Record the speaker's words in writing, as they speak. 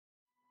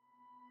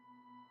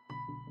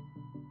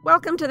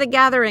Welcome to the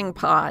Gathering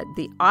Pod,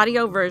 the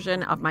audio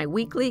version of my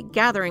weekly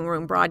Gathering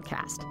Room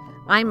broadcast.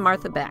 I'm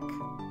Martha Beck.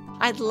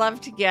 I'd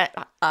love to get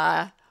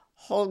a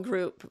whole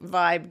group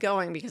vibe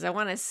going because I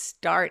want to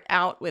start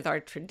out with our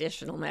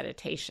traditional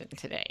meditation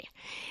today.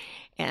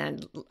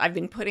 And I've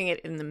been putting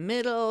it in the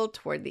middle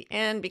toward the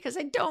end because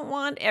I don't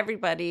want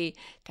everybody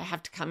to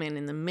have to come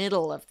in the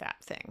middle of that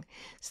thing.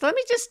 So let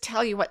me just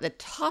tell you what the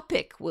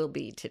topic will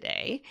be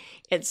today.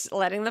 It's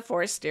letting the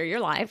force steer your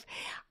life.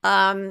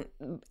 And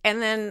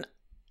then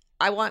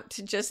I want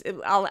to just,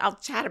 I'll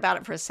chat about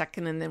it for a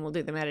second and then we'll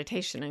do the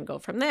meditation and go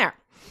from there.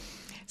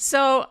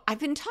 So I've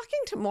been talking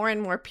to more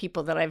and more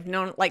people that I've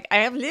known, like I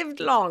have lived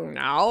long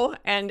now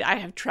and I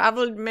have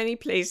traveled many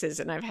places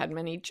and I've had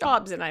many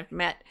jobs and I've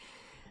met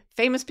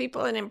famous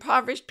people and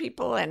impoverished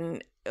people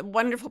and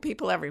wonderful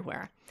people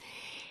everywhere.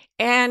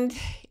 And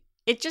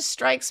it just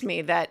strikes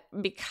me that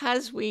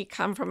because we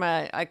come from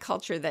a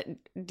culture that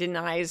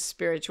denies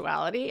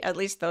spirituality, at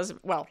least those,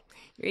 well,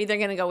 you're either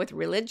going to go with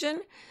religion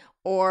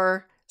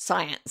or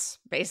science,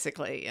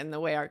 basically, in the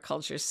way our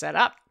culture is set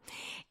up.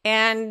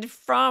 And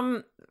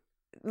from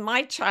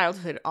my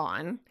childhood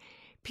on,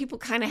 people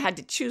kind of had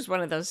to choose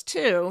one of those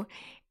two.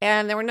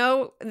 And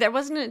there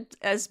wasn't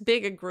as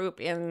big a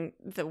group in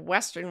the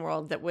Western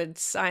world that would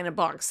sign a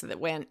box that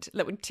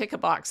would tick a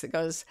box that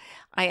goes,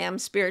 I am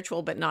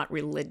spiritual, but not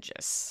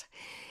religious.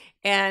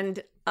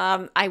 And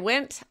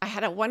I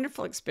had a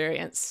wonderful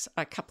experience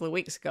a couple of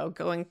weeks ago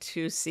going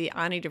to see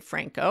Ani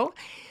DiFranco,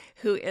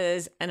 who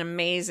is an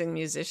amazing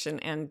musician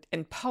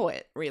and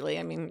poet, really.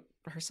 I mean,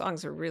 her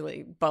songs are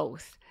really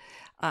both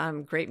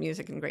great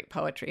music and great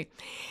poetry.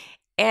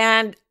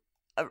 And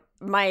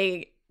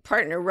my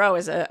partner, Ro,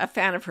 is a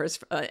fan of hers,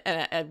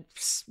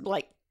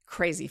 like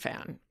crazy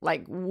fan,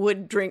 like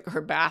would drink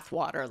her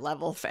bathwater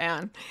level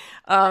fan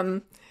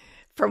from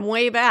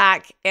way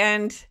back.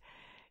 And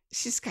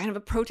she's kind of a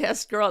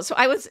protest girl. So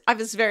I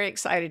was very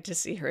excited to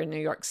see her in New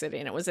York City.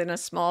 And it was in a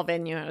small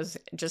venue. It was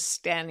just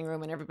standing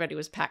room and everybody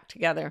was packed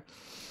together.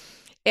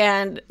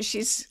 And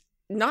she's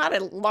not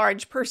a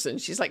large person.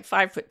 She's like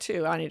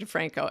 5'2", Ani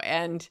DiFranco.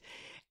 And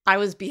I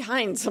was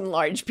behind some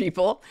large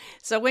people.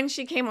 So when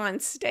she came on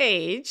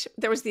stage,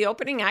 there was the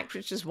opening act,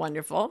 which was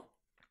wonderful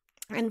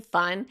and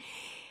fun.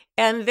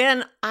 And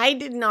then I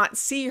did not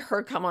see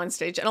her come on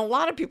stage. And a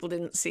lot of people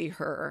didn't see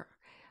her.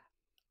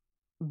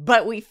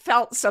 But we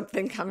felt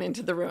something come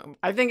into the room.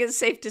 I think it's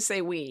safe to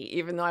say we,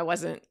 even though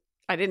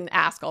I didn't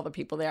ask all the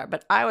people there.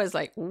 But I was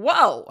like,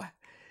 whoa,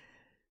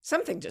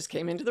 something just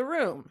came into the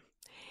room.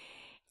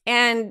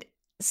 And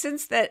so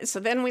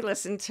then we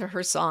listened to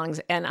her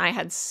songs and I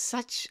had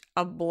such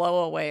a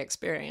blow away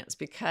experience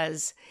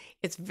because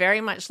it's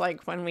very much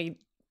like when we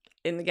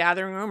in the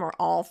gathering room are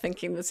all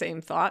thinking the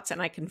same thoughts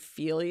and I can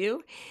feel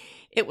you.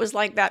 It was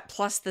like that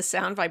plus the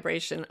sound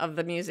vibration of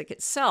the music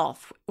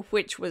itself,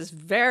 which was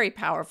very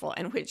powerful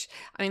and which,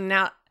 I mean,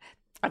 now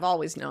I've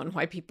always known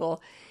why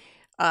people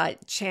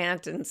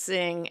chant and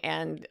sing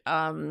and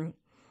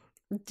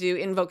do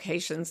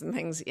invocations and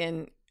things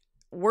in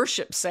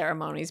worship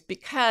ceremonies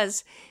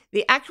because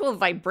the actual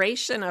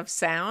vibration of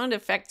sound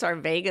affects our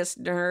vagus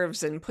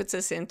nerves and puts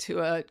us into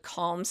a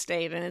calm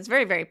state. And it's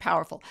very, very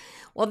powerful.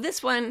 Well,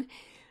 this one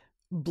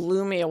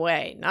blew me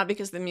away, not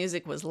because the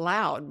music was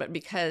loud, but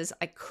because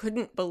I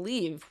couldn't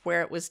believe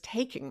where it was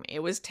taking me.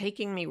 It was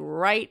taking me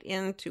right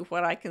into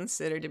what I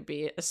consider to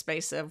be a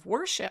space of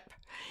worship.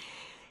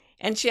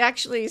 And she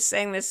actually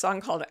sang this song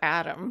called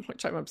Atom,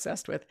 which I'm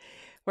obsessed with,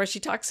 where she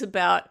talks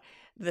about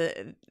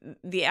the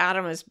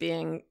atom as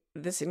being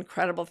this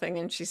incredible thing.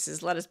 And she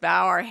says, let us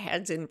bow our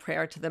heads in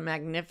prayer to the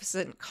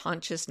magnificent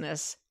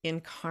consciousness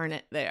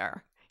incarnate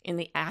there in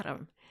the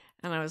atom.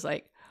 And I was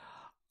like,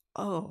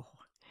 oh,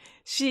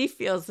 she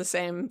feels the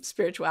same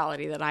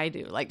spirituality that I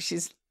do. Like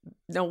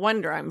no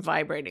wonder I'm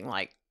vibrating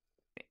like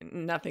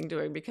nothing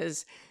doing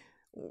because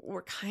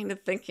we're kind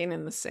of thinking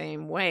in the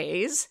same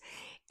ways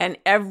and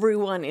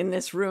everyone in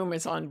this room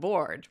is on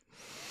board.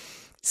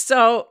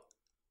 So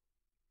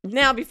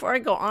now, before I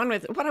go on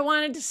with it, what I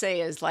wanted to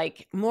say is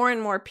like more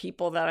and more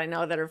people that I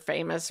know that are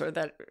famous or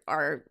that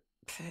are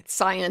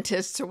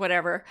scientists or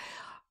whatever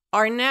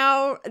are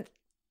now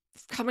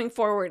coming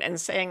forward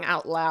and saying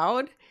out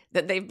loud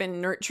that they've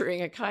been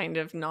nurturing a kind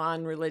of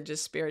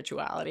non-religious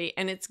spirituality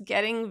and it's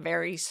getting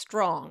very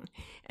strong.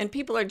 And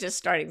people are just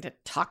starting to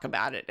talk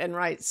about it and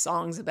write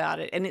songs about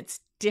it. And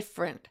it's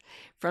different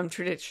from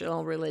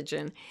traditional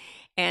religion.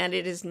 And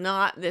it is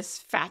not this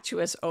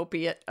fatuous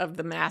opiate of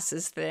the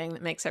masses thing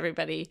that makes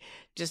everybody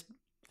just,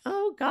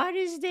 oh, God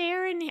is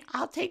there and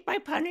I'll take my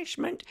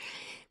punishment.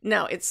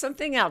 No, it's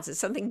something else. It's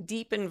something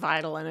deep and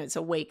vital, and it's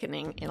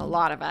awakening in a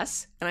lot of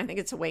us. And I think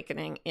it's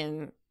awakening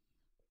in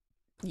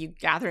you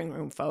gathering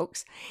room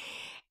folks.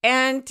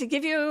 And to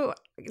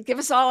give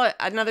us all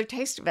another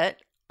taste of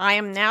it, I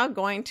am now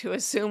going to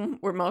assume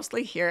we're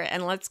mostly here,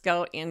 and let's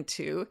go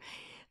into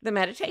the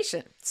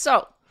meditation.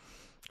 So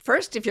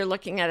first, if you're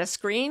looking at a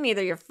screen,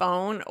 either your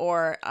phone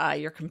or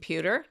your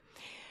computer,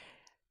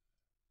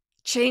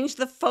 Change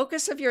the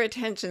focus of your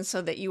attention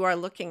so that you are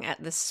looking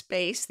at the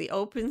space, the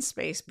open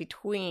space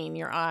between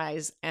your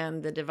eyes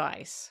and the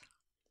device,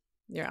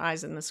 your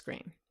eyes and the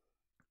screen.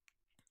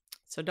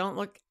 So don't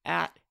look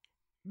at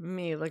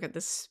me, look at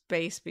the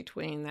space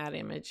between that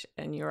image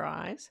and your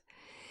eyes.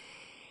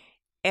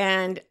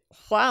 And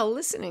while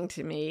listening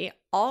to me,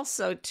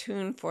 also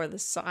tune for the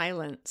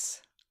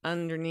silence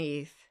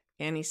underneath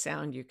any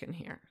sound you can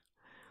hear.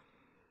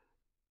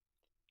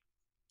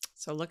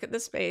 So look at the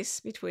space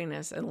between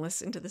us and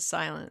listen to the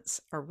silence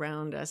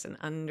around us and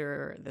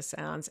under the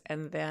sounds,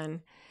 and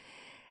then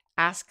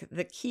ask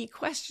the key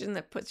question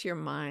that puts your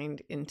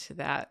mind into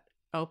that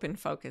open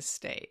focus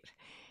state.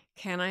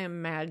 Can I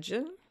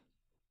imagine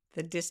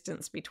the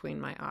distance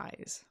between my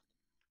eyes?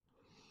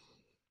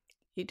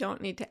 You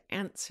don't need to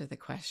answer the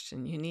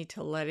question. You need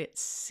to let it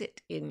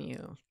sit in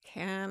you.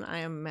 Can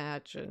I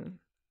imagine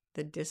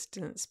the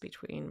distance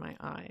between my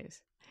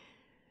eyes?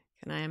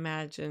 Can I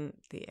imagine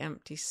the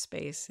empty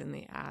space in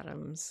the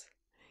atoms,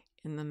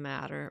 in the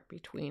matter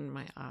between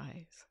my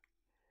eyes?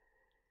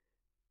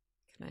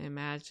 Can I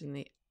imagine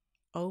the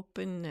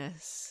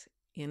openness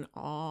in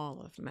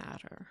all of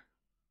matter?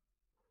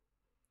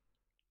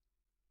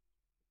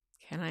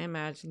 Can I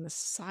imagine the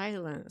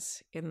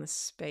silence in the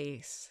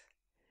space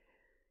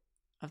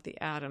of the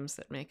atoms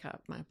that make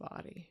up my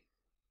body?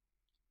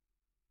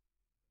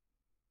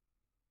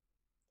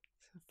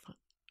 So,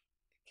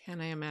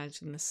 can I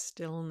imagine the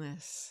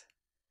stillness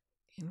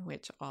in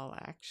which all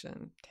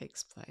action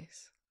takes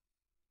place?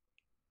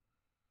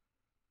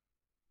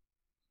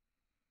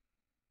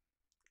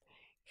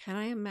 Can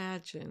I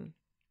imagine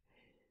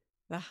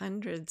the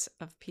hundreds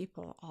of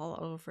people all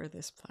over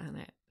this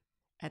planet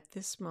at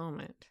this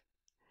moment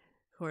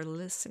who are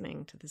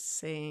listening to the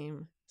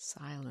same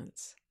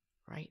silence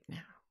right now?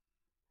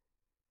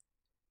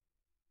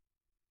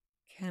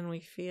 Can we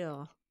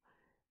feel,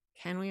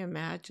 can we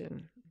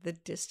imagine the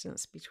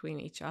distance between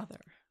each other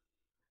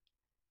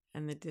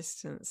and the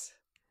distance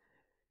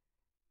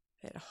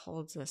that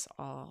holds us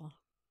all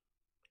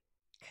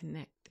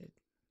connected?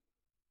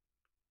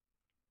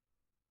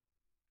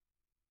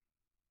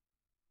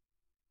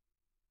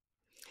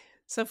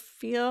 So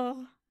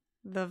feel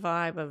the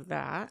vibe of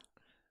that.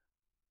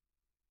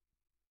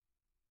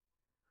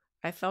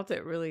 I felt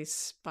it really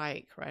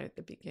spike right at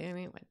the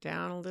beginning. It went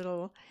down a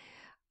little.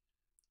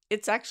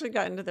 It's actually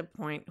gotten to the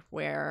point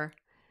where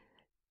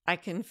I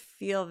can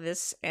feel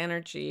this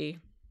energy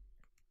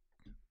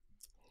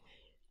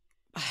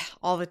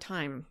all the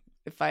time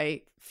if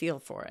I feel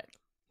for it.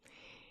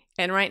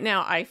 And right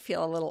now I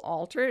feel a little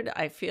altered.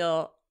 I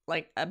feel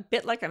like a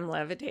bit like I'm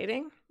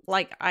levitating,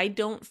 like I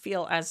don't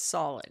feel as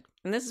solid.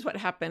 And this is what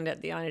happened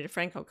at the Ani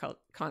DiFranco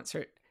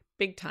concert,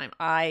 big time.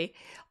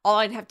 All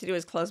I'd have to do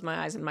is close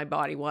my eyes and my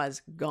body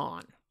was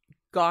gone.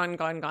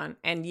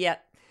 And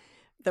yet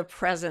the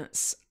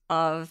presence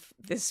of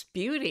this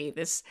beauty,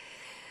 this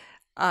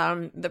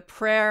the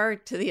prayer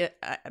to the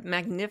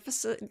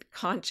magnificent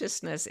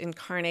consciousness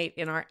incarnate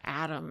in our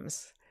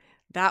atoms,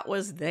 that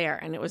was there.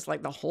 And it was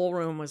like the whole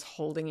room was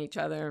holding each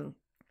other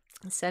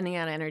and sending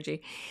out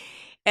energy.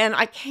 And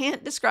I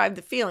can't describe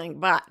the feeling,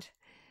 but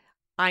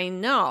I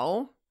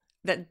know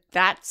that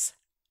that's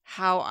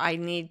how I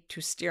need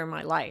to steer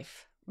my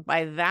life,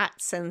 by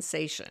that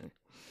sensation.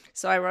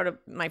 So I wrote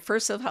my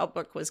first self-help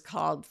book was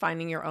called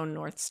Finding Your Own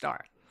North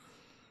Star.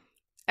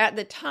 At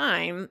the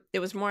time, it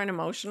was more an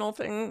emotional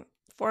thing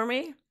for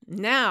me.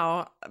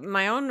 Now,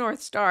 my own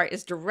North Star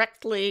is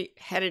directly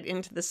headed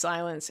into the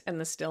silence and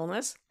the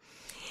stillness.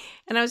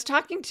 And I was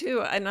talking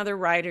to another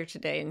writer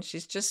today, and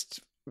she's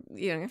just,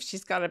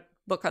 she's got a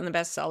book on the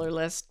bestseller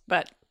list,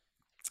 but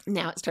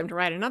now it's time to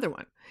write another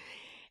one.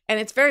 And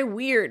it's very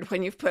weird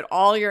when you've put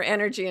all your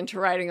energy into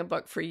writing a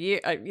book for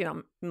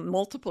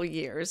multiple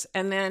years,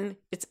 and then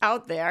it's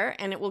out there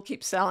and it will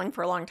keep selling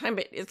for a long time,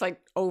 but it's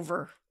like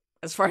over.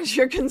 As far as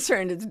you're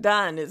concerned, it's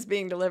done. It's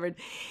being delivered.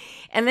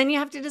 And then you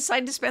have to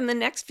decide to spend the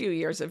next few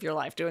years of your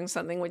life doing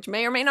something which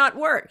may or may not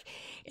work.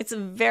 It's a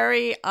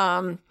very,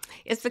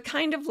 it's the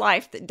kind of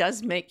life that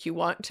does make you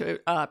want to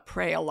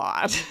pray a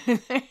lot.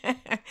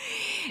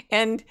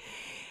 And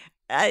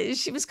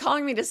she was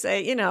calling me to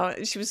say,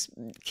 she was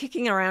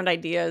kicking around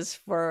ideas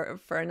for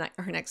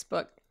her next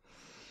book.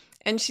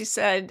 And she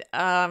said,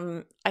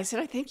 I said,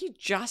 I think you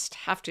just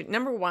have to,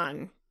 number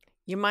one,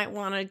 you might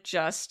want to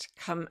just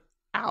come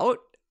out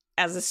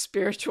as a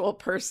spiritual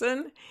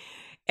person,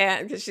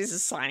 and because she's a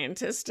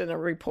scientist and a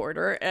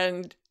reporter,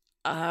 and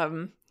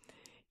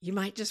you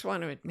might just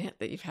want to admit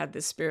that you've had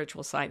this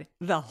spiritual side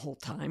the whole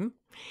time,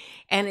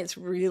 and it's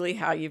really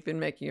how you've been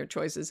making your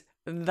choices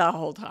the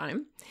whole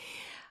time.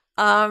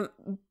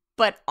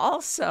 But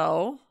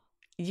also,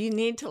 you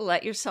need to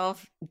let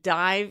yourself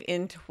dive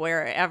into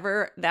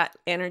wherever that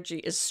energy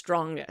is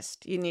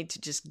strongest. You need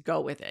to just go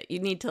with it. You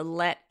need to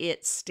let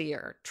it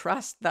steer.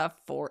 Trust the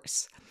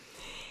force.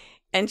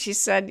 And she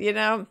said,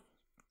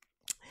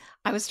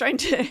 I was trying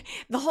to,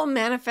 the whole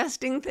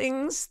manifesting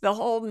things, the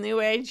whole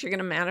new age, you're going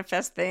to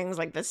manifest things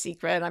like The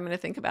Secret. I'm going to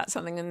think about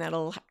something and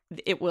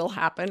it will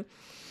happen.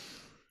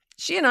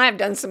 she and I have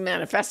done some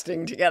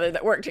manifesting together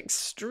that worked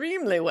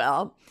extremely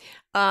well.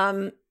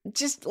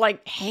 Just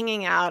like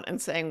hanging out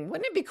and saying,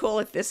 wouldn't it be cool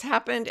if this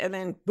happened? And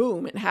then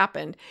boom, it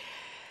happened.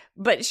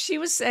 But she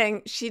was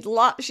saying she'd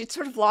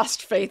sort of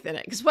lost faith in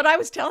it. Because what I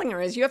was telling her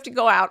is you have to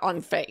go out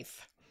on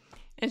faith.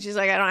 And she's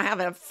like, I don't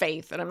have enough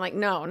faith. And I'm like,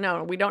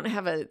 no, we don't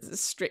have a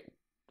strict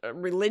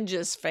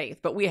religious faith,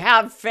 but we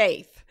have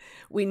faith.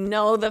 We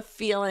know the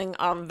feeling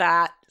of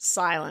that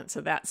silence,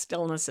 of that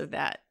stillness, of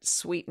that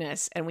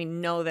sweetness. And we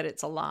know that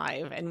it's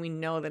alive, and we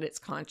know that it's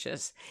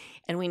conscious,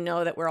 and we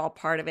know that we're all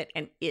part of it,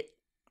 and it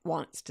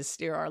wants to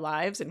steer our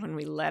lives. And when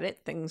we let it,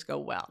 things go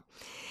well.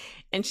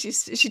 And she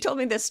told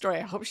me this story.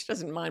 I hope she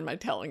doesn't mind my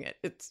telling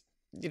it.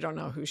 You don't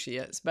know who she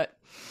is, but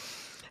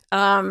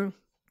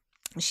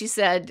she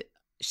said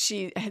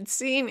she had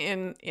seen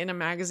in a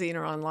magazine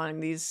or online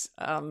these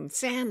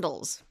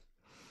sandals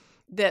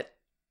that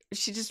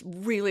she just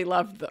really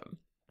loved them,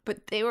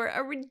 but they were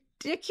a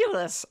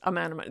ridiculous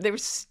amount of money. They were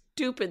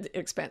stupid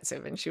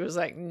expensive. And she was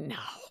like, no,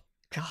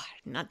 God,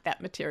 not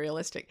that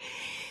materialistic.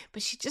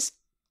 But she just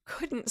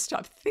couldn't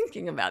stop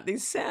thinking about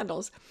these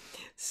sandals.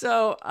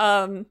 So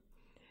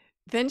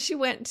then she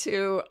went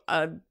to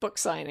a book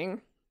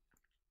signing,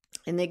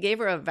 and they gave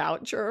her a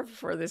voucher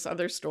for this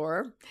other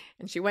store.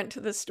 And she went to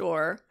the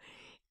store,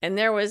 and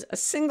there was a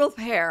single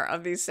pair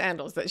of these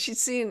sandals that she'd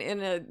seen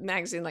in a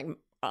magazine like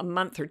a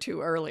month or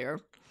two earlier.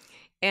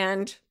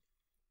 And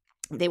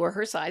they were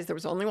her size. There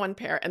was only one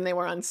pair, and they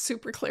were on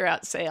super clear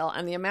out sale.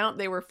 And the amount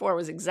they were for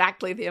was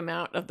exactly the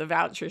amount of the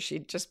voucher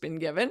she'd just been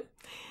given.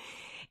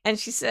 And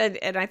she said,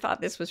 and I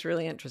thought this was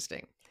really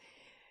interesting,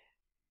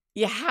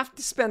 you have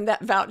to spend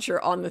that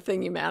voucher on the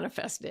thing you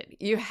manifested.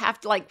 You have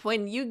to, like,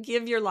 when you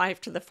give your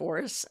life to the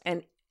force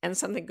and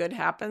something good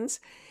happens,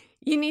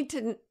 you need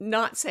to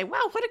not say,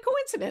 wow, what a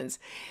coincidence.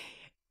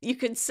 You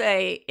could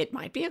say it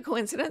might be a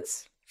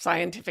coincidence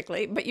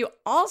scientifically, but you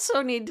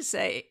also need to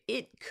say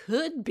it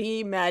could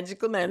be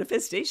magical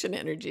manifestation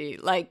energy.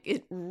 Like,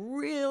 it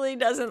really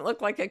doesn't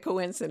look like a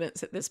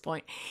coincidence at this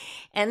point.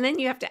 And then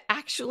you have to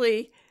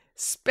actually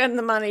spend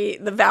the money,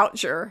 the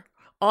voucher,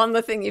 on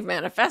the thing you've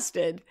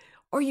manifested,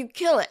 or you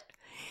kill it.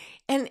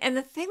 And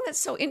the thing that's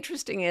so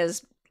interesting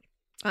is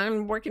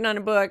I'm working on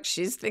a book.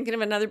 She's thinking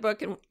of another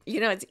book. And,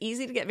 it's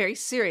easy to get very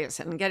serious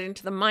and get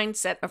into the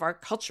mindset of our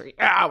culture.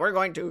 We're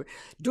going to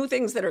do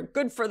things that are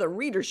good for the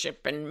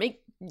readership and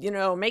make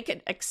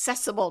it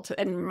accessible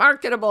and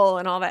marketable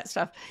and all that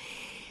stuff.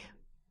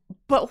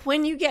 But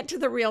when you get to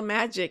the real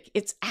magic,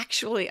 it's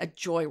actually a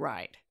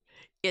joyride.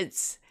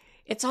 It's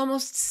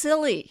almost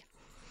silly.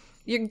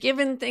 You're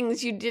given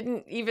things you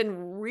didn't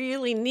even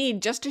really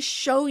need just to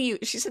show you.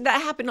 She said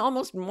that happened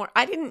almost more.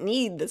 I didn't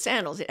need the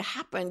sandals. It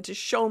happened to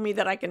show me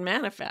that I can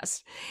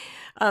manifest.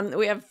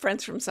 We have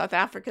friends from South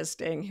Africa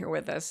staying here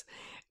with us.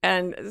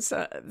 And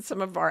so,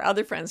 some of our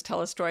other friends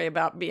tell a story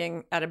about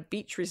being at a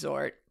beach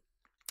resort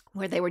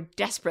where they were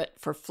desperate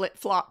for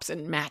flip-flops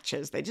and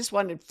matches. They just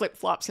wanted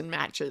flip-flops and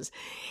matches.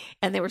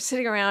 And they were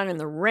sitting around in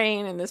the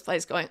rain in this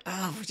place going,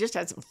 we just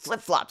had some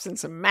flip-flops and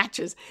some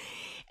matches.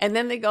 And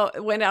then they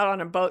went out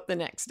on a boat the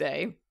next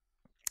day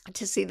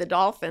to see the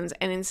dolphins.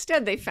 And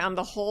instead they found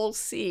the whole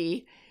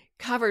sea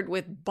covered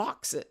with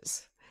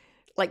boxes,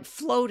 like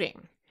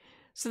floating.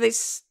 So they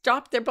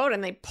stopped their boat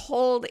and they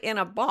pulled in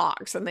a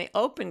box and they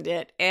opened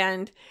it,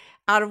 and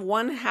out of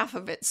one half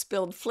of it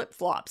spilled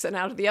flip-flops, and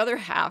out of the other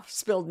half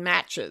spilled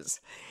matches.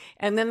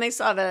 And then they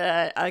saw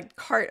that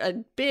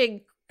a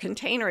big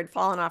container had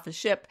fallen off a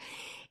ship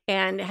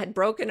and had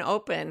broken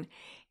open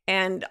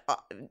and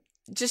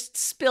just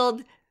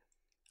spilled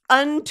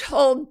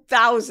untold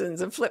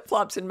thousands of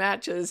flip-flops and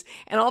matches.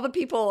 And all the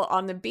people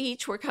on the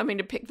beach were coming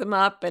to pick them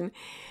up, and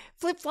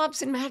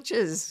flip-flops and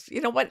matches,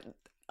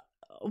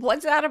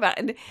 what's that about?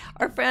 And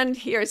our friend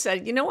here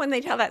said, when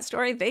they tell that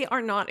story, they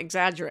are not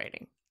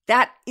exaggerating.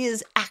 That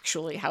is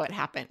actually how it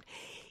happened.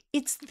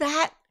 It's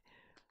that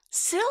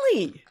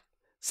silly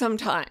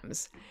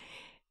sometimes.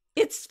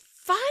 It's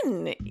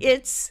fun.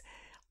 It's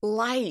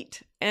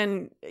light.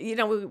 And,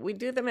 we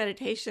do the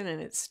meditation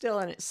and it's still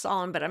and it's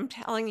solemn. But I'm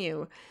telling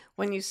you,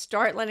 when you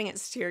start letting it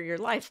steer your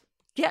life,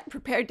 get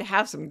prepared to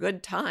have some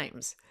good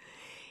times.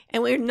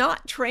 And we're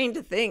not trained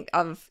to think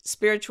of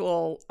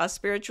a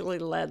spiritually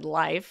led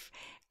life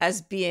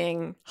as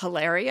being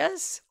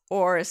hilarious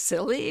or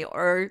silly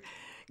or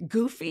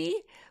goofy.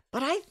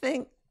 But I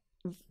think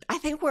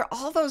we're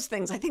all those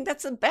things. I think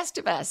that's the best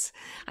of us.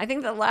 I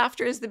think that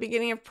laughter is the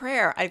beginning of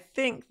prayer. I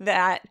think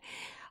that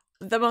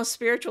the most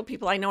spiritual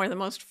people I know are the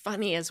most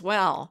funny as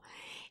well.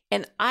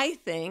 And I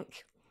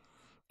think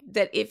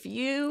that if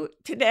you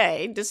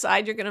today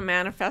decide you're going to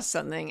manifest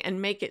something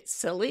and make it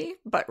silly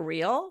but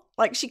real,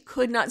 like she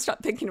could not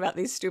stop thinking about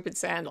these stupid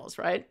sandals,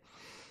 right?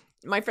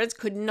 My friends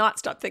could not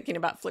stop thinking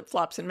about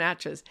flip-flops and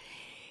matches.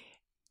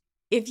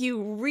 If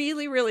you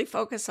really, really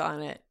focus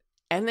on it,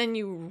 and then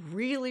you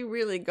really,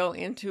 really go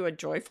into a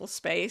joyful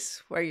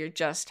space where you're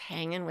just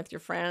hanging with your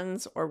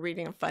friends or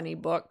reading a funny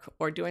book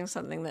or doing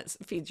something that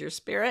feeds your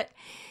spirit,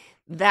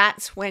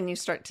 that's when you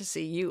start to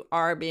see you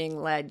are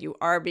being led, you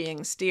are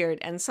being steered.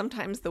 And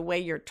sometimes the way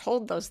you're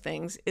told those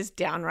things is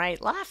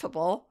downright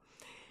laughable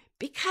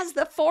because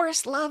the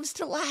Force loves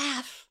to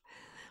laugh.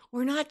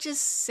 We're not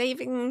just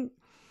saving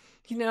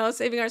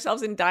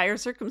ourselves in dire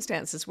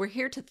circumstances. We're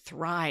here to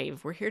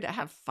thrive. We're here to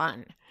have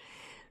fun.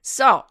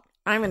 So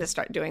I'm going to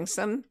start doing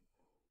some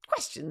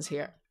questions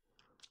here.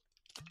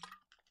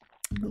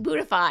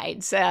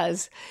 Buddhified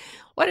says,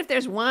 what if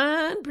there's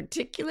one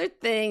particular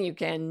thing you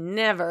can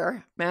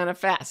never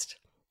manifest?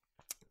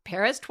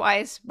 Paris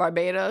twice,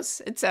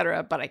 Barbados,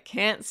 etc., but I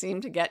can't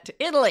seem to get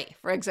to Italy,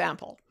 for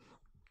example.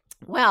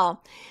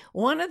 Well,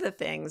 one of the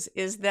things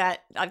is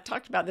that I've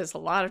talked about this a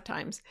lot of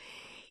times.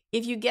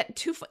 If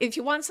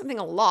you want something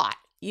a lot,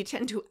 you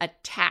tend to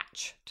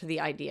attach to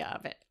the idea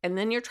of it, and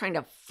then you're trying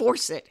to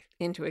force it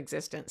into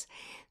existence.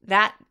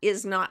 That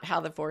is not how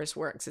the Force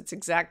works. It's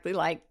exactly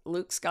like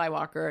Luke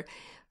Skywalker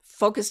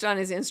focused on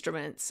his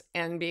instruments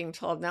and being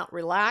told, now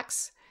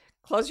relax,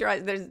 close your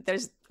eyes.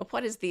 There's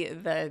what is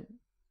the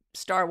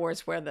Star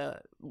Wars where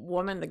the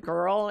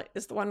girl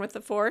is the one with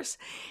the Force,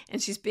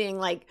 and she's being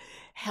like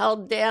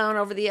held down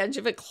over the edge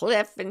of a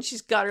cliff, and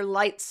she's got her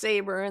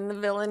lightsaber, and the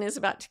villain is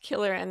about to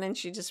kill her, and then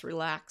she just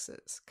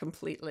relaxes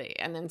completely,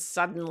 and then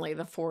suddenly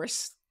the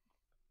Force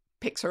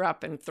picks her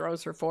up and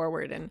throws her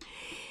forward,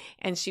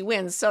 and she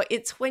wins. So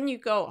it's when you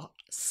go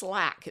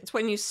slack, it's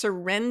when you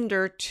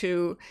surrender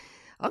to,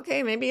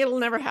 okay, maybe it'll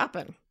never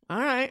happen. All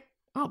right,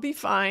 I'll be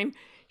fine.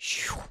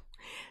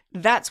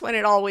 That's when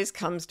it always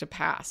comes to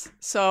pass.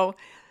 So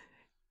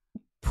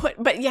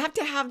but you have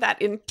to have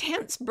that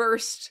intense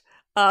burst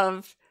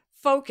of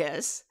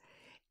focus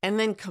and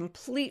then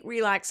complete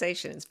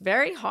relaxation. It's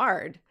very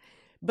hard,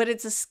 but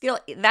it's a skill.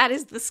 That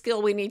is the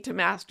skill we need to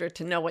master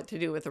to know what to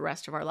do with the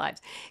rest of our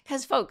lives.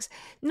 Because folks,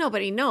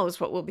 nobody knows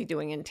what we'll be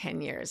doing in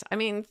 10 years. I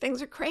mean,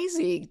 things are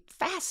crazy,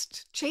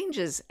 fast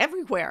changes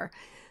everywhere.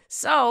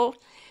 So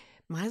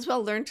might as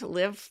well learn to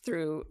live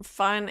through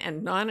fun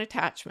and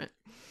non-attachment.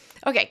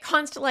 Okay,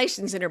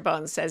 Constellations Inner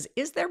Bones says,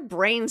 is there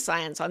brain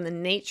science on the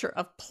nature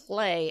of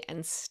play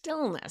and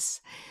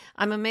stillness?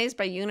 I'm amazed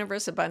by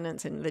universe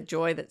abundance and the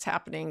joy that's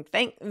happening.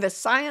 Thank the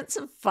science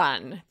of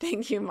fun.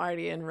 Thank you,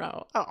 Marty and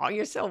Ro. Oh,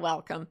 you're so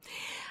welcome.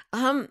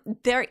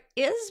 There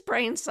is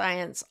brain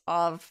science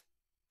of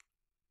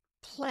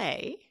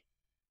play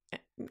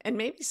and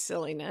maybe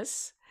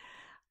silliness.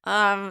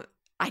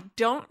 I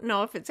don't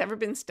know if it's ever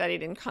been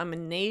studied in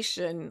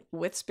combination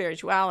with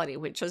spirituality,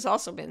 which has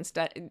also been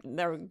studied.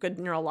 There are good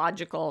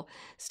neurological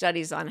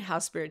studies on how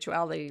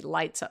spirituality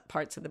lights up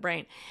parts of the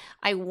brain.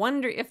 I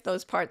wonder if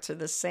those parts are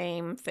the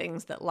same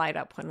things that light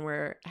up when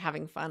we're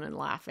having fun and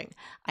laughing.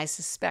 I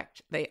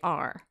suspect they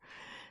are.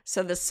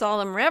 So the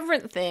solemn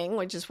reverent thing,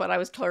 which is what I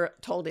was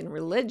told in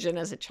religion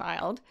as a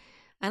child,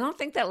 I don't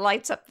think that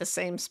lights up the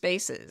same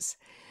spaces.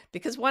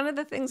 Because one of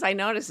the things I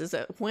notice is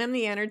that when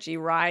the energy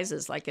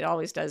rises, like it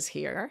always does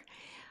here,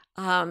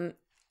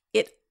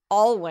 it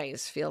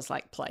always feels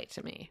like play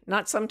to me.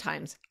 Not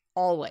sometimes,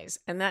 always.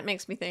 And that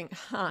makes me think,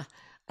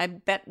 I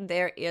bet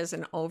there is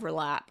an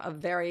overlap, a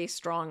very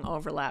strong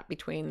overlap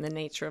between the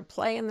nature of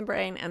play in the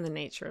brain and the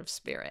nature of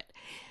spirit.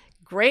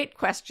 Great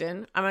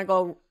question. I'm going to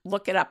go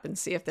look it up and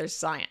see if there's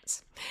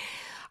science.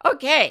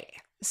 Okay.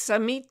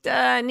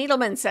 Samita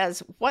Needleman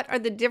says, what are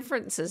the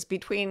differences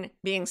between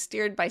being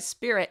steered by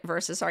spirit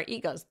versus our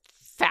egos?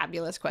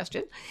 Fabulous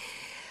question.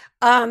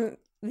 The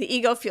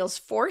ego feels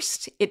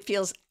forced. It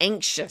feels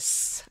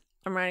anxious.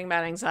 I'm writing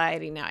about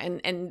anxiety now.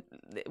 And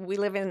we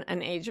live in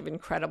an age of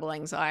incredible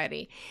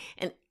anxiety.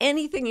 And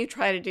anything you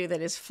try to do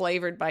that is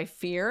flavored by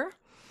fear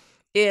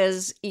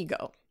is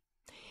ego.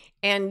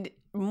 And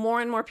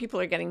more people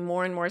are getting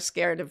more and more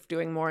scared of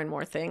doing more and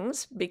more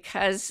things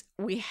because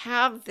we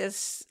have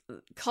this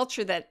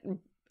culture that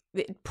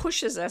it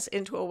pushes us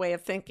into a way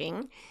of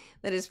thinking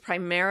that is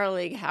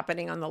primarily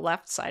happening on the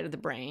left side of the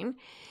brain,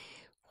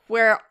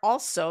 where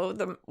also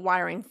the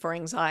wiring for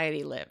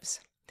anxiety lives.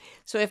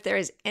 So if there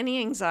is any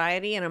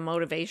anxiety and a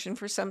motivation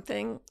for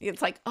something,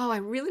 it's like, oh, I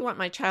really want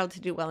my child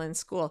to do well in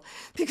school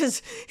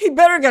because he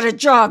better get a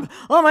job.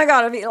 Oh my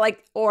God. I mean,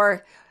 like,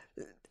 or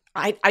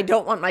I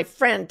don't want my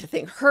friend to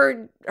think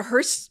her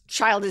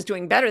child is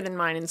doing better than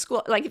mine in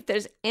school. Like if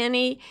there's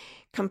any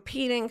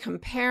competing,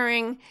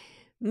 comparing,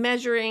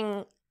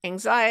 measuring,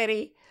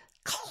 anxiety,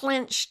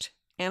 clenched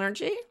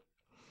energy,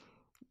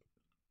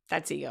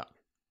 that's ego.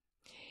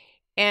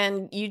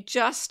 And you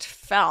just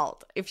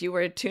felt, if you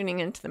were tuning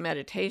into the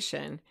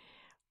meditation,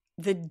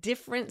 the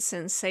different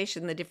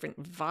sensation, the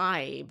different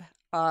vibe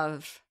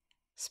of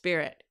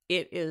spirit.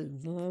 It is,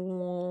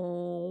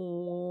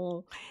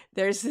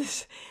 there's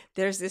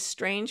this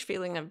strange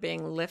feeling of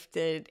being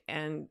lifted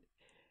and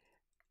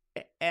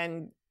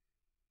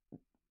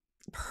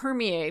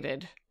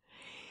permeated.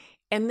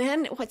 And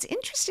then what's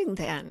interesting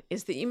then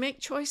is that you make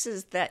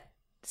choices that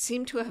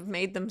seem to have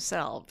made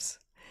themselves.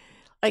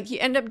 Like you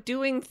end up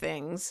doing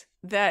things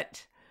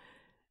that,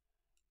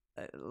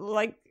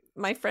 like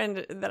my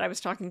friend that I was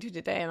talking to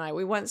today and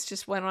we once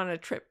just went on a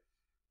trip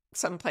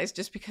someplace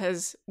just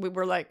because we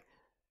were like,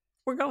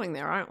 we're going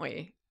there, aren't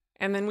we?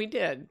 And then we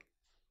did.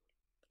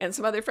 and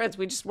some other friends.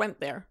 We just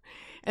went there,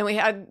 and we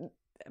had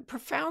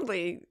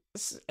profoundly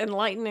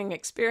enlightening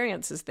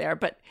experiences there,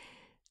 but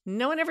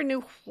no one ever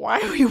knew why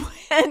we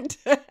went.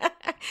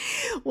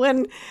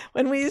 when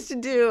we used to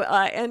do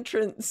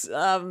entrance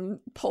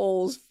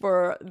polls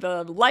for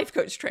the life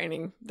coach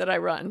training that I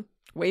run,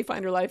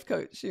 Wayfinder Life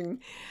Coaching,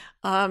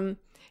 and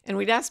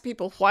we'd ask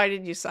people, why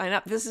did you sign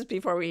up? This is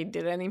before we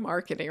did any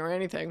marketing or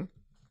anything.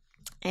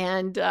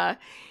 And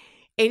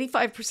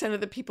 85%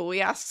 of the people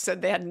we asked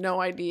said they had no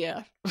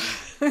idea.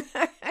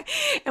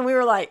 And we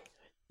were like,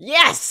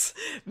 yes,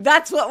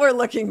 that's what we're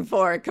looking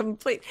for.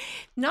 Complete.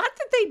 Not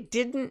that they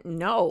didn't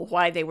know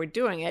why they were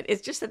doing it.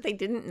 It's just that they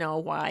didn't know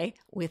why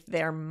with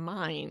their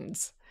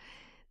minds.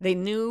 They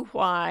knew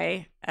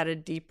why at a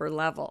deeper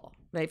level.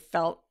 They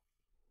felt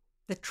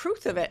the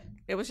truth of it.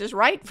 It was just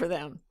right for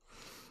them,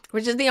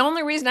 which is the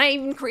only reason I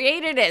even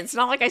created it. It's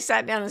not like I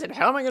sat down and said,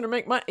 how am I going to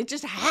make money? It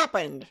just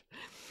happened.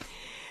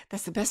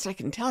 That's the best I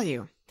can tell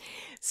you.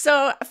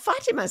 So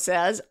Fatima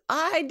says,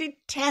 I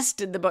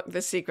detested the book,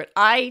 The Secret.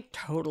 I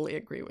totally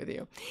agree with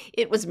you.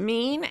 It was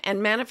mean,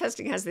 and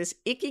manifesting has this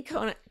icky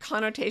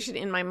connotation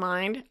in my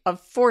mind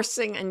of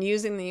forcing and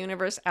using the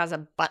universe as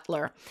a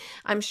butler.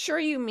 I'm sure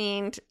you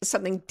mean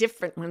something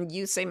different when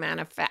you say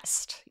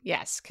manifest.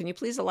 Yes. Can you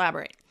please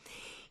elaborate?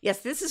 Yes,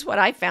 this is what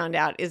I found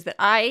out, is that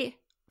I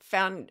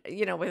found,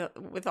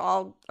 with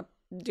all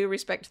due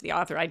respect to the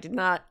author, I did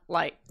not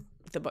like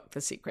the book,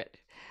 The Secret.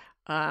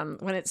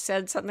 When it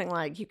said something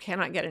like, you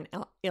cannot get an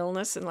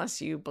illness unless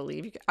you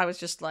believe, I was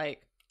just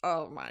like,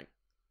 oh my,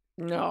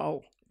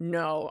 no.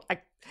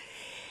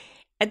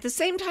 At the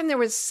same time, there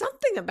was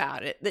something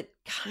about it that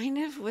kind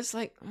of was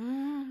like,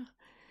 I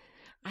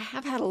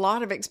have had a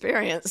lot of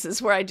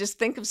experiences where I just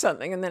think of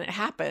something and then it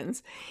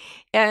happens.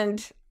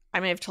 And I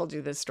may have told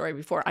you this story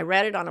before. I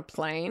read it on a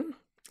plane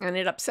and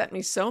it upset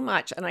me so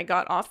much. And I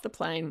got off the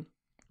plane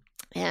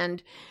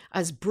and I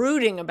was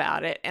brooding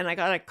about it, and I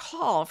got a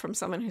call from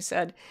someone who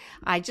said,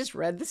 I just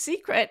read The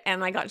Secret,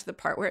 and I got to the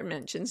part where it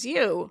mentions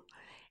you.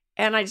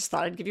 And I just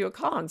thought I'd give you a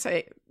call and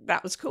say,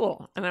 that was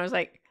cool. And I was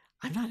like,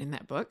 I'm not in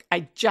that book.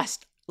 I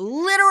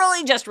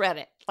literally just read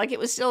it. Like it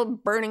was still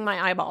burning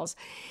my eyeballs.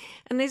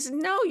 And they said,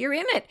 no, you're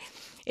in it.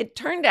 It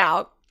turned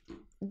out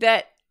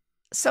that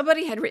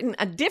somebody had written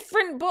a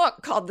different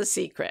book called The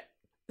Secret.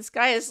 This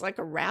guy is like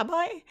a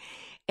rabbi.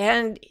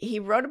 And he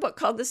wrote a book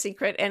called The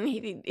Secret, and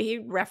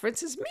he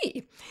references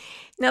me.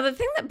 Now, the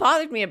thing that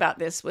bothered me about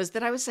this was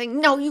that I was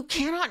saying, no, you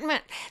cannot,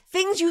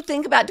 things you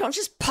think about don't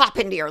just pop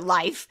into your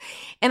life.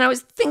 And I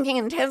was thinking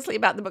intensely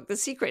about the book, The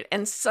Secret,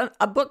 and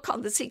a book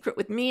called The Secret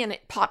with me, and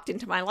it popped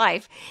into my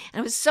life.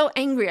 And I was so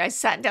angry, I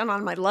sat down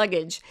on my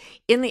luggage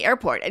in the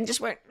airport and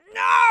just went,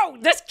 no,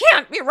 this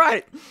can't be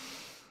right.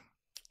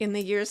 In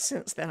the years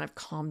since then, I've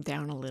calmed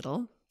down a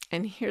little,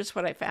 and here's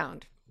what I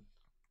found.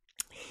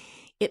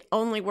 It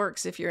only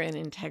works if you're in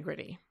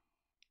integrity.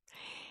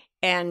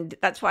 And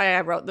that's why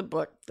I wrote the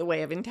book, The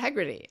Way of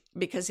Integrity.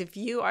 Because if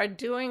you are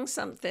doing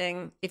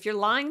something, if you're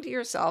lying to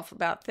yourself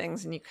about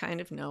things and you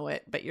kind of know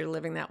it, but you're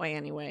living that way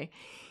anyway,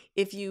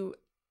 if you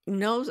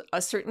know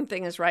a certain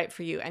thing is right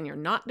for you and you're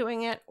not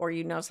doing it, or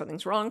you know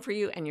something's wrong for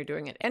you and you're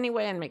doing it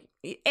anyway, and make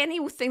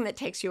anything that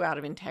takes you out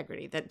of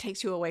integrity, that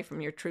takes you away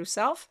from your true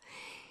self,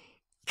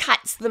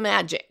 cuts the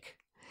magic.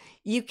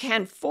 You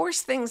can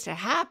force things to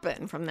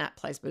happen from that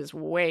place, but it's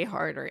way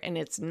harder, and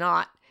it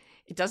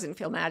doesn't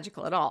feel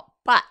magical at all.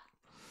 But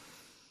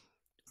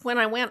when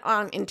I went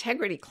on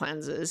integrity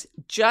cleanses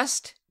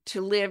just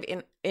to live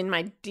in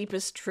my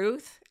deepest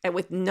truth and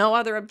with no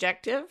other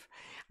objective,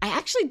 I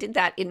actually did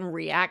that in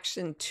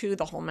reaction to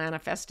the whole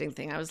manifesting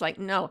thing. I was like,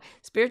 no,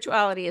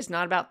 spirituality is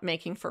not about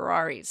making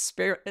Ferraris.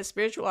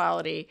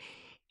 Spirituality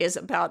is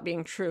about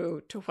being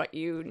true to what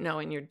you know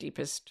in your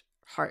deepest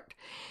heart.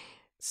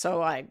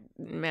 So I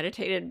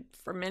meditated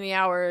for many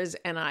hours,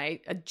 and I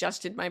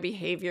adjusted my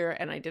behavior,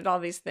 and I did all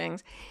these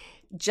things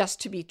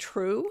just to be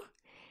true.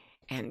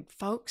 And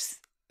folks,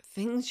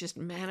 things just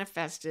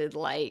manifested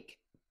like,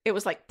 it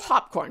was like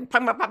popcorn,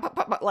 pop, pop, pop, pop,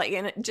 pop, like,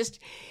 and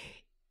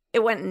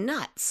it went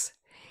nuts.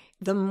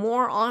 The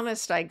more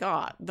honest I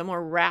got, the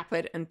more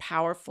rapid and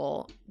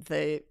powerful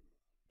the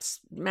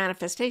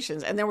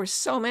manifestations. And there were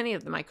so many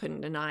of them, I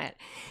couldn't deny it.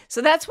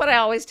 So that's what I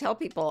always tell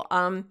people.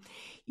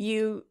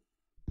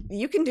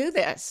 You can do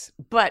this,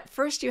 but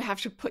first you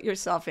have to put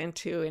yourself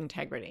into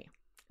integrity.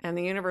 And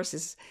the universe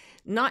is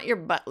not your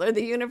butler.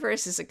 The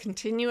universe is a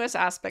continuous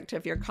aspect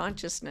of your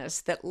consciousness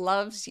that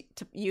loves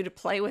you to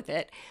play with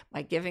it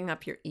by giving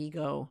up your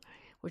ego,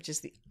 which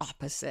is the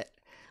opposite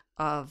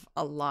of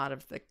a lot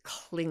of the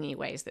clingy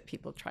ways that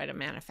people try to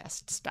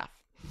manifest stuff.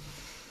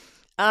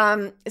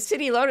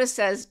 City Lotus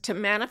says, to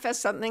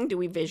manifest something, do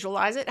we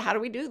visualize it? How do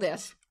we do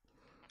this?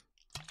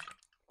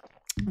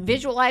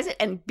 Visualize it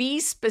and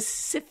be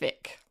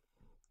specific.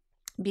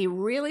 Be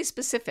really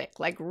specific.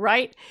 Like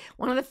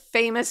one of the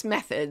famous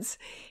methods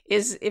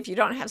is, if you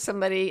don't have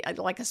somebody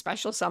like a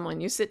special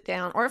someone, you sit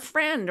down, or a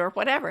friend or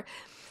whatever,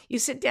 you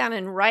sit down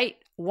and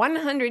write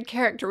 100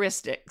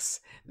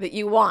 characteristics that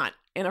you want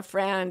in a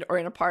friend or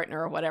in a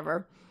partner or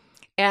whatever.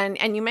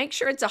 And you make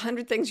sure it's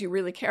 100 things you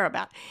really care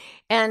about.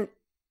 And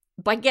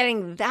by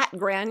getting that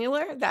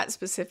granular, that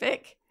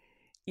specific,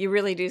 you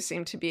really do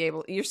seem to be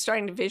able, you're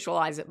starting to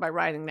visualize it by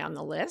writing down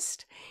the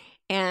list.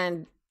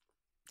 And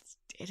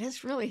it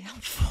is really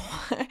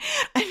helpful.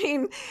 I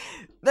mean,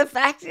 the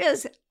fact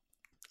is,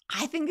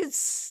 I think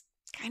it's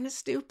kind of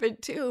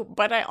stupid too,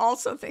 but I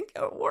also think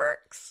it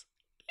works.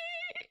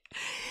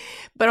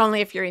 But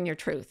only if you're in your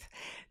truth.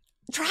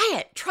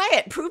 Try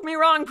it. Prove me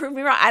wrong.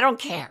 I don't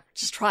care.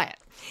 Just try it.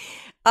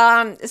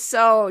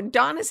 So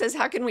Donna says,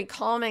 how can we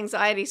calm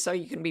anxiety so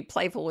you can be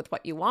playful with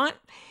what you want?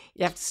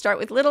 You have to start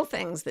with little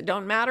things that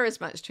don't matter as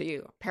much to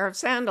you. A pair of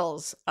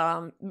sandals.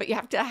 But you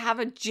have to have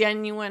a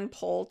genuine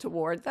pull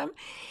toward them.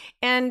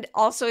 And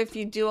also, if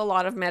you do a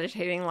lot of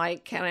meditating,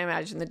 like, can I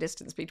imagine the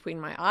distance between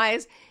my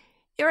eyes?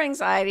 Your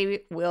anxiety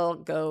will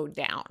go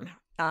down.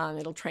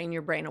 It'll train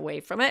your brain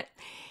away from it.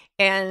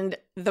 And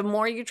the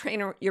more you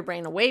train your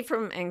brain away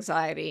from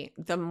anxiety,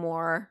 the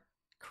more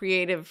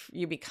creative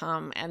you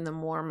become and the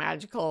more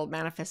magical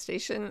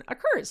manifestation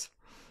occurs.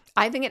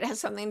 I think it has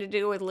something to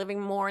do with living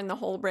more in the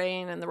whole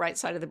brain and the right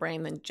side of the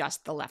brain than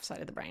just the left side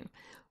of the brain.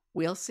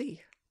 We'll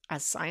see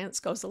as science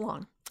goes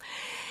along.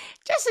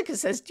 Jessica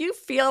says, do you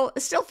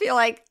still feel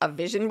like a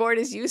vision board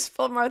is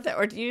useful, Martha?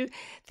 Or do you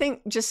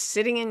think just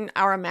sitting in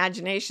our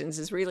imaginations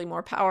is really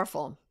more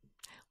powerful?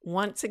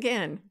 Once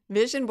again,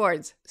 vision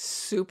boards,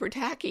 super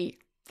tacky.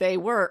 They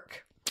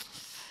work.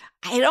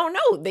 I don't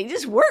know. They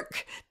just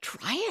work.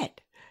 Try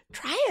it.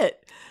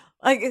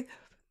 Like,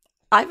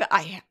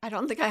 I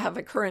don't think I have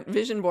a current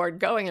vision board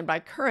going. And by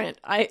current,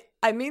 I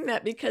mean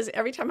that because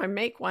every time I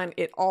make one,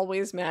 it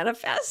always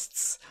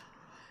manifests.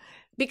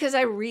 Because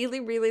I really,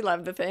 really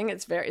love the thing.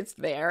 It's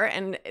there.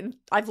 And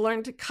I've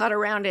learned to cut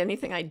around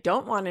anything I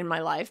don't want in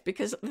my life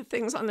because the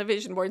things on the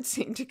vision board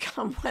seem to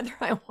come whether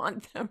I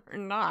want them or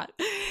not.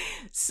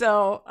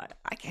 So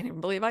I can't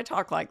even believe I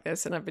talk like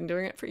this, and I've been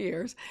doing it for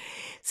years.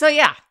 So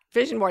yeah,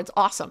 vision board's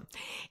awesome.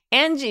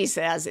 Angie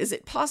says, is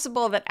it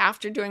possible that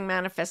after doing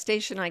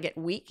manifestation, I get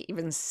weak,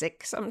 even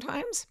sick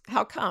sometimes?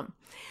 How come?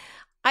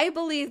 I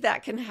believe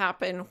that can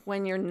happen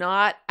when you're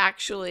not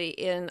actually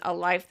in a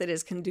life that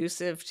is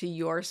conducive to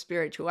your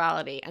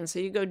spirituality. And so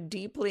you go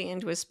deeply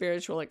into a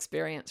spiritual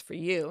experience for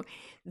you.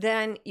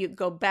 Then you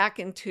go back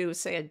into,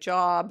 say, a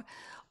job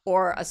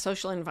or a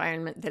social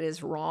environment that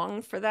is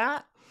wrong for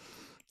that.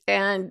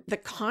 And the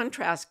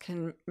contrast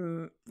can,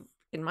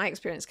 in my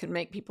experience, can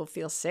make people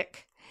feel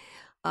sick.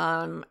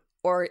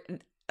 Or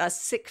a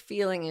sick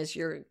feeling is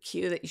your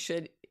cue that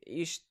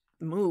you should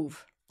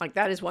move. Like,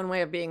 that is one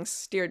way of being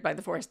steered by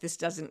the force. This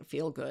doesn't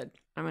feel good.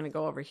 I'm going to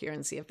go over here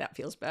and see if that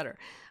feels better.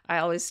 I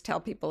always tell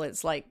people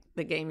it's like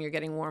the game, you're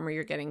getting warmer,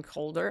 you're getting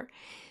colder.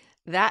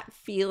 That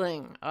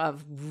feeling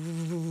of,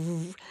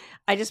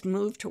 I just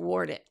move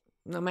toward it,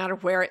 no matter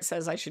where it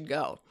says I should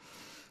go.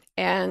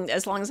 And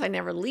as long as I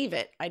never leave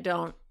it, I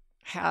don't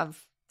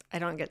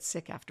get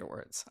sick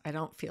afterwards. I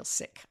don't feel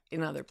sick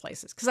in other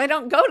places because I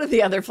don't go to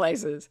the other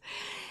places.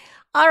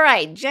 All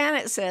right,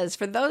 Janet says,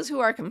 for those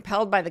who are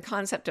compelled by the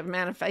concept of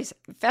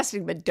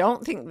manifesting but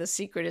don't think the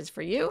secret is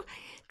for you,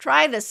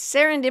 try the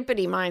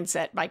Serendipity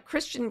Mindset by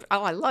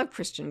I love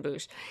Christian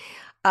Bush,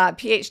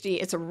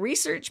 PhD. It's a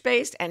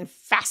research-based and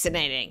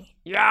fascinating.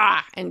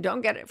 Yeah, and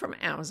don't get it from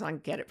Amazon.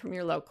 Get it from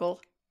your local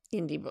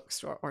indie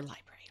bookstore or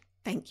library.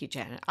 Thank you,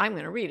 Janet. I'm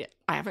going to read it.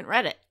 I haven't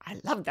read it.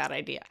 I love that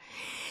idea.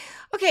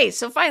 Okay,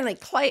 so finally,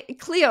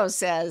 Cleo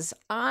says,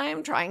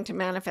 I'm trying to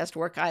manifest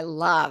work I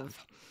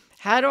love.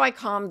 How do I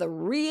calm the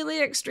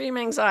really extreme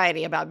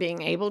anxiety about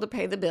being able to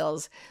pay the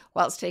bills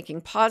whilst taking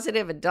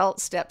positive adult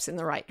steps in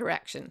the right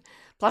direction?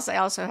 Plus, I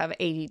also have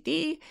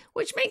ADD,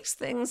 which makes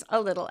things a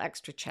little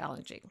extra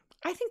challenging.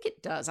 I think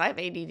it does. I have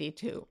ADD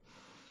too.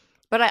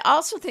 But I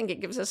also think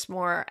it gives us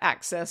more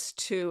access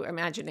to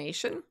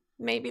imagination,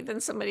 maybe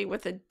than somebody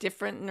with a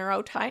different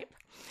neurotype.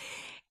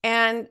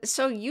 And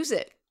so use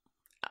it.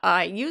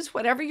 Use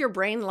whatever your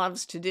brain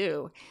loves to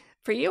do.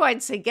 For you,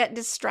 I'd say get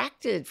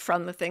distracted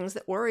from the things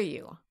that worry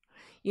you.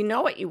 You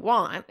know what you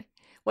want.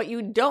 What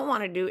you don't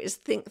want to do is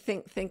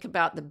think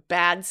about the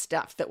bad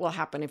stuff that will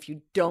happen if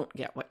you don't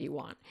get what you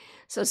want.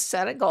 So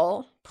set a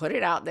goal, put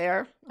it out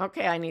there.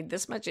 Okay, I need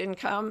this much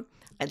income.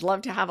 I'd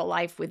love to have a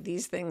life with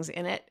these things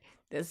in it.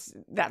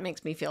 That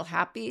makes me feel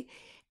happy.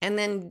 And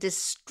then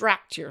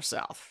distract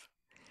yourself.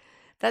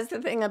 That's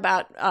the thing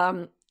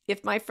about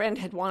if my friend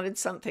had wanted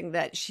something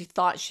that she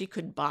thought she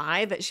could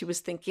buy, that she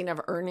was thinking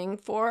of earning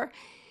for,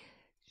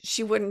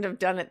 she wouldn't have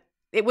done it.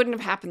 It wouldn't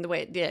have happened the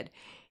way it did.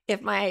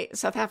 If my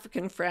South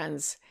African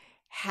friends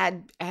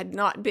had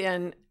not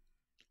been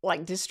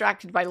like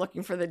distracted by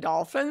looking for the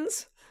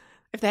dolphins,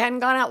 if they hadn't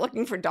gone out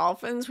looking for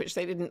dolphins, which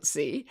they didn't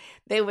see,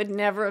 they would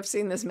never have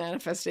seen this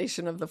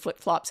manifestation of the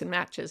flip-flops and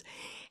matches.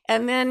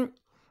 And then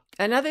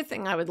another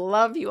thing I would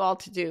love you all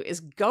to do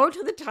is go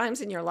to the times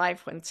in your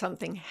life when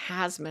something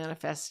has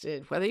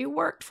manifested, whether you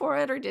worked for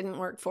it or didn't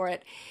work for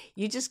it.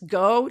 You just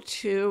go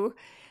to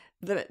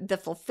the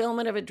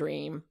fulfillment of a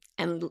dream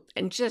and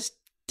just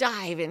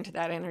dive into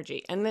that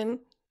energy, and then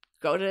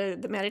go to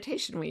the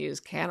meditation we use.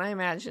 Can I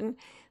imagine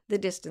the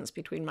distance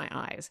between my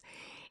eyes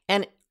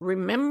and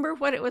remember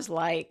what it was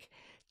like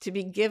to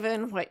be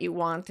given what you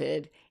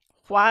wanted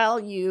while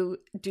you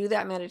do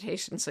that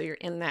meditation. So you're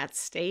in that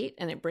state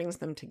and it brings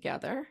them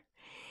together.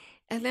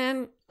 And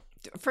then,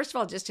 first of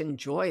all, just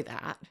enjoy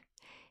that.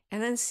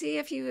 And then see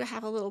if you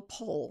have a little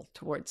pull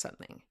towards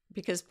something.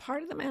 Because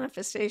part of the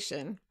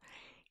manifestation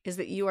is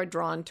that you are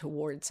drawn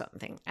toward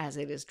something as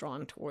it is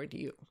drawn toward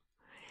you.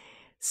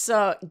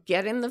 So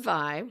get in the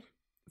vibe,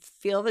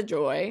 feel the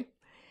joy,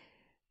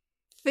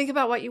 think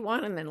about what you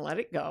want and then let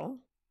it go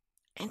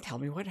and tell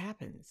me what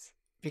happens,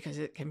 because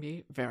it can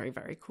be very,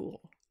 very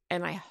cool.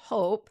 And I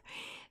hope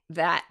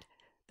that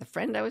the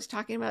friend I was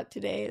talking about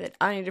today, that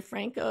Ani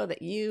DeFranco,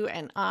 that you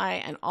and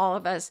I and all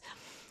of us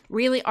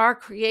really are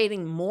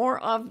creating more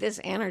of this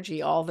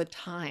energy all the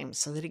time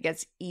so that it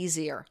gets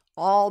easier.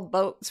 All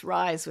boats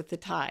rise with the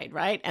tide,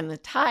 right? And the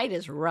tide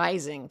is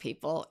rising,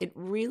 people. It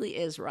really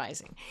is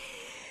rising.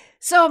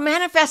 So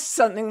manifest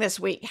something this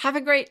week. Have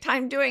a great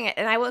time doing it.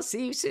 And I will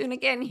see you soon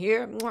again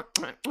here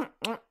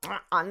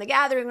on The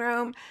Gathering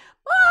Room.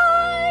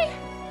 Bye!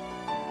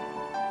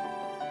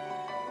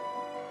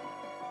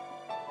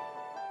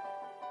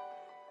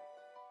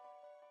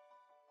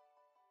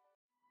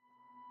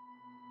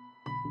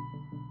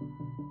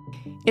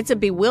 It's a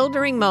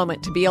bewildering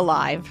moment to be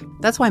alive.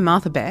 That's why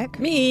Martha Beck,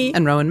 me,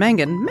 and Rowan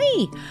Mangan,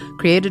 me,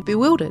 created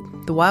Bewildered,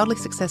 the wildly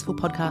successful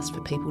podcast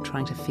for people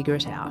trying to figure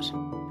it out.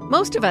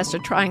 Most of us are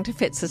trying to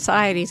fit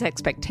society's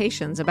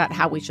expectations about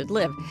how we should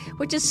live,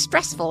 which is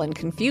stressful and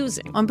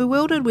confusing. On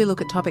Bewildered, we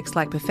look at topics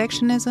like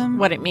perfectionism,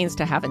 what it means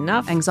to have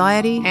enough,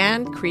 anxiety,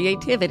 and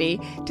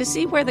creativity to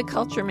see where the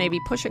culture may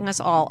be pushing us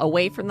all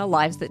away from the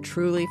lives that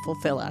truly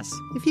fulfill us.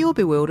 If you're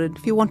bewildered,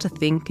 if you want to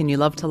think and you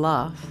love to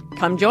laugh,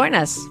 come join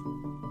us.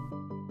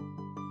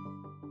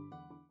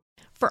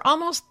 For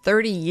almost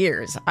 30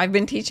 years, I've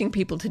been teaching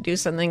people to do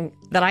something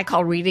that I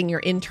call reading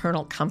your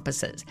internal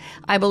compasses.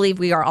 I believe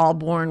we are all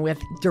born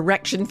with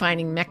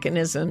direction-finding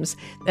mechanisms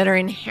that are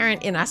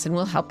inherent in us and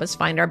will help us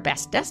find our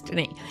best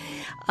destiny.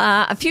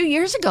 A few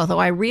years ago, though,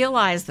 I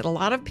realized that a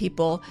lot of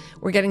people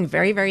were getting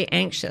very, very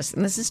anxious.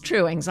 And this is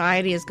true.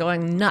 Anxiety is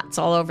going nuts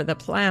all over the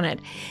planet.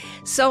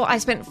 So I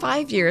spent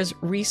 5 years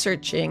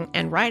researching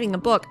and writing a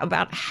book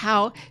about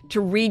how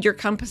to read your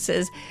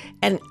compasses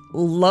and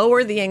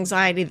lower the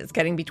anxiety that's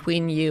getting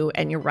between you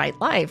and your right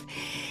life.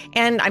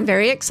 And I'm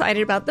very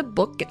excited about the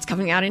book. It's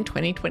coming out in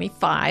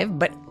 2025,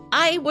 but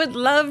I would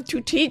love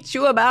to teach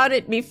you about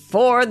it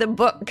before the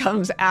book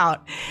comes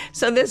out.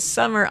 So this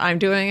summer, I'm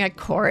doing a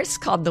course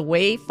called The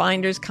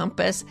Wayfinder's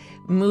Compass,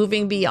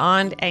 Moving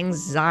Beyond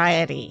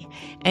Anxiety.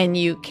 And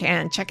you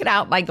can check it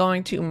out by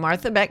going to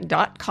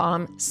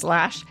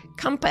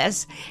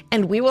marthabeck.com/compass,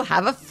 and we will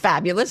have a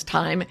fabulous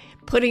time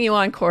putting you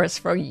on course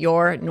for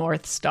your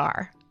North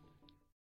Star.